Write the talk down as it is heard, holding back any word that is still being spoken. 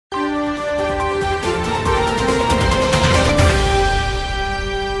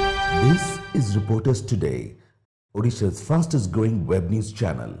News Reporters Today, Odisha's fastest growing web news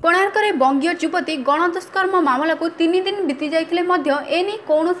channel. कोणार्करे बंगीय युवती गणदुष्कर्म मामला को 3 दिन बीती जाइथिले मध्य एनी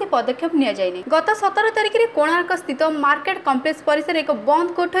कौनसी पदक्षेप निया जायनि। गत 17 तारिख रे कोणार्क स्थित मार्केट कॉम्प्लेक्स परिसर एक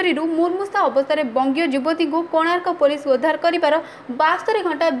बंद कोठरी मुर्मुषा अवस्था रे बंगीय युवती को कोणार्क पुलिस उद्धार करिबार 72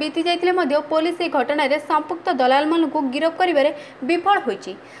 घंटा बीती जाइथिले मध्य पुलिस ए घटना रे संपुक्त दलाल मान को गिरफ्त करिबारे विफल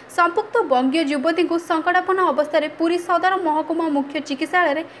होईछि। संपुक्त बंगीय युवती को संकटापन्न अवस्था रे पुरी सदर महकुमा मुख्य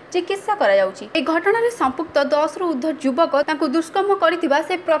चिकित्सालय रे चिकित्सा करा जाउछि। ए घटना रे संपुक्त 10 रु ऊर्ध्व युवक तांको दुष्कर्म करिथिबा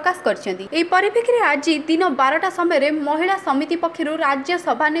से प्रकाश करछन्ती। एही परिप्रेक्षी रे आज दिन 12टा समय महिला समिति पक्षरु राज्य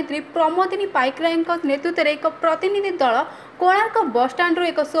सभानेत्री प्रमोदिनी पाइकरायଙ୍କ नेतृत्व रे एक प्रतिनिधि दल कोणार्क बस स्टैंड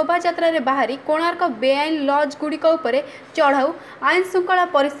एक शोभा यात्रा रे बाहरी कोणार्क बेआईन लॉज गुड़िक उपरे चढ़ाऊ, आईन श्रृंखला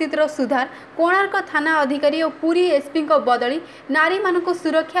परिस्थितिर सुधार, कोणार्क थाना अधिकारी और पुरी एसपी बदली, नारी मानक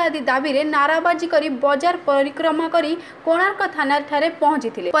सुरक्षा आदि दाबी रे नाराबाजी करी बाजार परिक्रमा करी कोणार्क थाना ठारे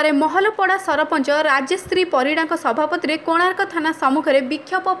पहुंचीथिले। परे महलपड़ा सरपंच राजेश्री परिडा सभापति रे कोणार्क थाना सम्मुख में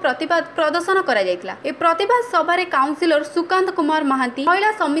विक्षोभ प्रतिवाद प्रदर्शन करा जायतिला। ए प्रतिवाद सभा रे काउंसिलर सुकांत कुमार महांती,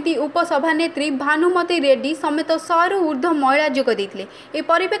 महिला समिति उपसभानेत्री भानुमती रेड्डी समेत 100 रु ऊर्ध्व महिला जोग देथिले। ए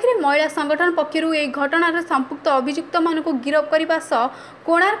परिप्रेक्षी महिला संगठन पक्षरु ए घटनार संपुक्त अभियुक्त मानकु गिरफ्त करबा सह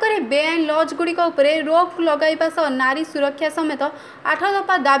कोणार्क रे बेआईन लॉज गुड़िक उपरे रोक लगाइबा सह नारी सुरक्षा समेत 8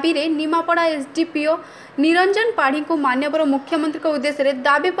 दफा दाबी रे निमापड़ा एसडीपीओ निरंजन पाढ़ी को माननीय मुख्यमंत्री के उद्देश्य रे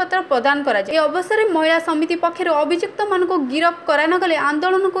दाबी पत्र प्रदान करा जाय। ए अवसर रे महिला समिति पक्षरु अभियुक्त मानकु गिरफ्त करा न गले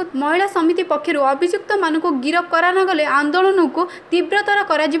आंदोलन को महिला समिति पक्षरु अभियुक्त मानकु गिरफ्त करा न गले आंदोलन को तीव्रतर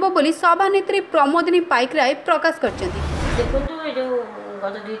करा जिवो बोली सभानेत्री प्रमोदिनी पाइकराय प्रकाश करछन्ती। देखो जो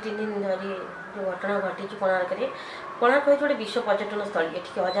गत 2-3 दिन धरी जो घटना घटी कोणार्क हूँ गोटे विश्व पर्यटन स्थल, ये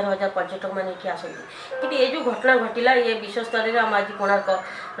हजार हजार पर्यटक मैंने ये आसती कि ये जो घटना घटला ये विश्व स्तर में आम आज कोणार्क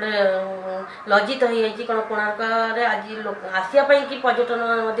गोटे लज्जित हो जाए कौन कोणार्क आज लोक आसापी कि पर्यटन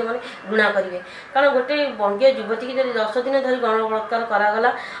मैंने घृणा करेंगे कारण गोटे बंगीय युवती की जब 10 दिन धरी गण बलात्कार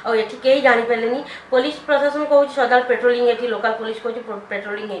करागला आउ कहीं जापारे पुलिस प्रशासन कहूँ सदा पेट्रोलिंग ये लोकाल पुलिस कहूँ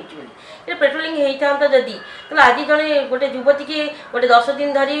पेट्रोलिंग हो पेट्रोलिंग होता जदि आज जड़े गोटे युवती की गोटे 10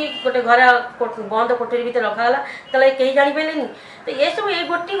 दिन धरी गोटे घर बंद कोठरी भर रखागला कहीं जापारे तो ये सब ये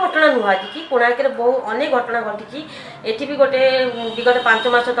गोटे घटना नुह आज कि कोणार्क बहुत अनेक घटना घटी एटी भी गोटे विगत 5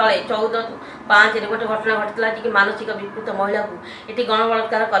 मास तले 14/5 गोटे घटना घटी जी मानसिक विकृत महिला को ये गण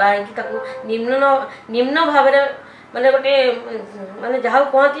बलात्कार कराई निम्न भाव माने गोटे माने जहाँ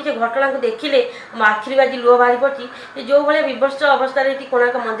कहती से घटना को देखिले आखिरी आज लुह बाहरी पड़ी जो भाई विभत्स अवस्था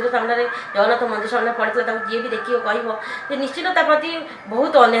कोणार्क मंदिर सामने जगन्नाथ मंदिर सामने पड़ता जी भी देखिए कह निश्चित प्रति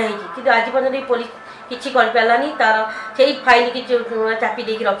बहुत अन्याय कि आज पर्यटन पुलिस किसी कर तार से फाइल कि चापी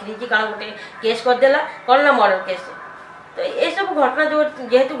देकी रखी कारण गोटे केस करदेला कौन ना मर्डर केस तो ये सब घटना जो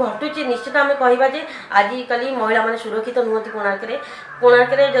जेहेतु घटुची निश्चित आम कह आजिकल महिला मैंने सुरक्षित नुहति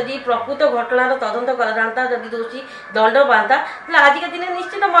कोणार्क जदि प्रकृत घटनार तदंत कराता जदि दोषी दंड पाता आजिका दिन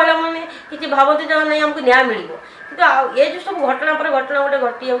निश्चित महिला मैंने किसी भावती जो नहीं आमको न्याय मिल कि ये जो सब घटना पर घटना गोटे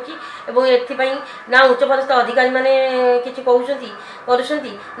घटी जाऊँगी ना उच्चपदस्थ अधिकारी मैंने किसी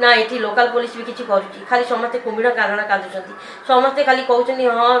कहते ना ये लोकाल पुलिस भी किसी करुच्ची खाली समस्ते कुम्भीर कारण कांदुंट समस्ते खाली कहते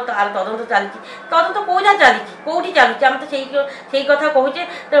हाँ तार तदंत चली तदंत कौ जा चली कौटी चलुची आम तो से कथा कहचे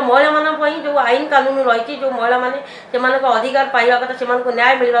तो महिला मान जो आईन कानून रही जो महिला मैंने से अधिकार पाइबा कथा से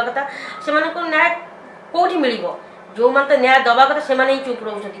न्याय मिलवा कथा से न्याय कौटी मिल जो मैंने तो न्याय दवा कथा से ही चुप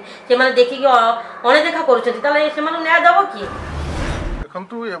रोचे से देखिक अणदेखा कर न्याय दब किए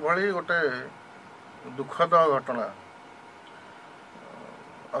देखु ये गोटे दुखद घटना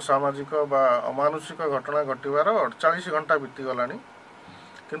असामाजिक बा अमानुषिक घटना घटवार 48 घंटा बीतीगला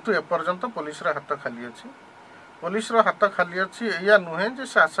किंतु एपर्यंत पुलिस हाथ खाली अच्छी पुलिस हाथ खाली अच्छी या नुहे जे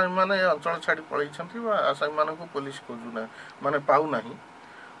से आसामी मैंने अंचल छाड़ी पलैं आसामी मान को पुलिस खोजुना माने पाऊना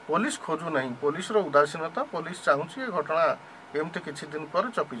पुलिस खोजुना पुलिस उदासीनता पुलिस चाहूँगी ये घटना एमती किसी दिन पर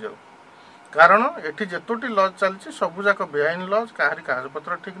चपी जाऊ कारण एटी जेतोटी लज चलती सबूक बेआईन लज कहारी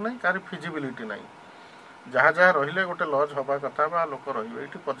कागजपत्र ठीक ना कहारी फिजिबिलिटी ना जहाँ जहाँ रहिले गोटे लज हवा कथा बा लोक रे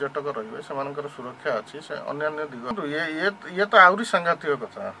पर्यटक रे से सुरक्षा अच्छी से अन्य दिग ये तो आहरी सांघातिक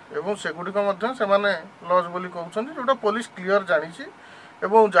कथा एवं सेगुड़िक से लज बोली कहते जोटा पुलिस क्लीयर जानी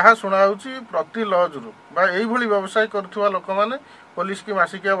एवं जहाँ शुणाऊँगी प्रति लज रु यही व्यवसाय करुवा लोक मैंने पुलिस की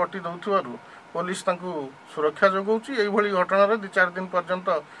मासिकिया बटी दौर पुलिस सुरक्षा जोगाऊँगी यही घटना 2-4 दिन पर्यंत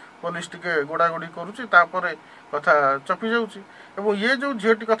पुलिस टिके गोड़ागोड़ी करुच्ची कथा चपी जाऊँगी एवं ये जो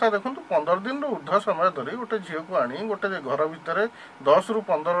झीटी कथा देखो 15 दिन ऊर्ध्व समय धरी गोटे झील को आनी गोटे घर भितर 10 रु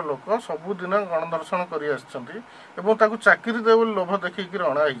 15 लोक सबुदिन गणदर्शन कर चाकरी दे लोभ देखिक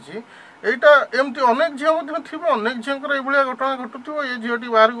अणाई यहाँ अनेक झील थी अनेक झील ये घटना घटुव ये झीटी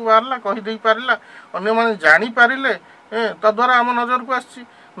बाहर को बाहरला कहीदे पारा अने मैंने जापारे तद्वारा आम नजर को आसी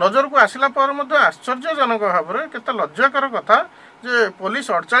नजर को आसला आश्चर्यजनक भाव में केते लज्जाकर कथा जे पुलिस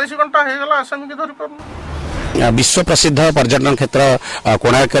 48 घंटा हो गला आसामी की धरी पारना। विश्व प्रसिद्ध पर्यटन क्षेत्र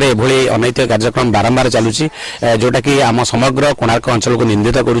कोणार्क एभली अनैतिक कार्यक्रम बारंबार चलुची जोटा कि आम समग्र कोणार्क अंचल को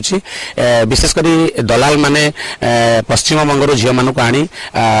निंदित करुची। विशेषकर दलाल माने पश्चिम बंगर झील मान आनी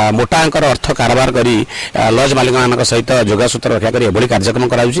मोटा अंकर अर्थ कारोबार करी लज मालिक मान सहित जोगासूत्र रक्षा कर एभली कार्यक्रम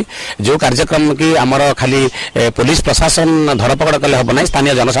कराउची जो कार्यक्रम की आमर खाली पुलिस प्रशासन धरपकड़ कले हम ना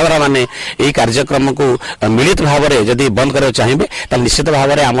स्थानीय जनसाधारण माने यही कार्यक्रम को मिलित भाव में जदि बंद करने चाहिए निश्चित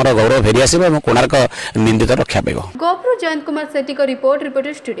भाव में आमर गौरव फेरी आसो और कोणार्क निंदित रक्षा पाइब। गोपुर जयंत कुमार सेठी को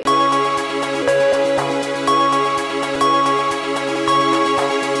रिपोर्टर स्टूडियो।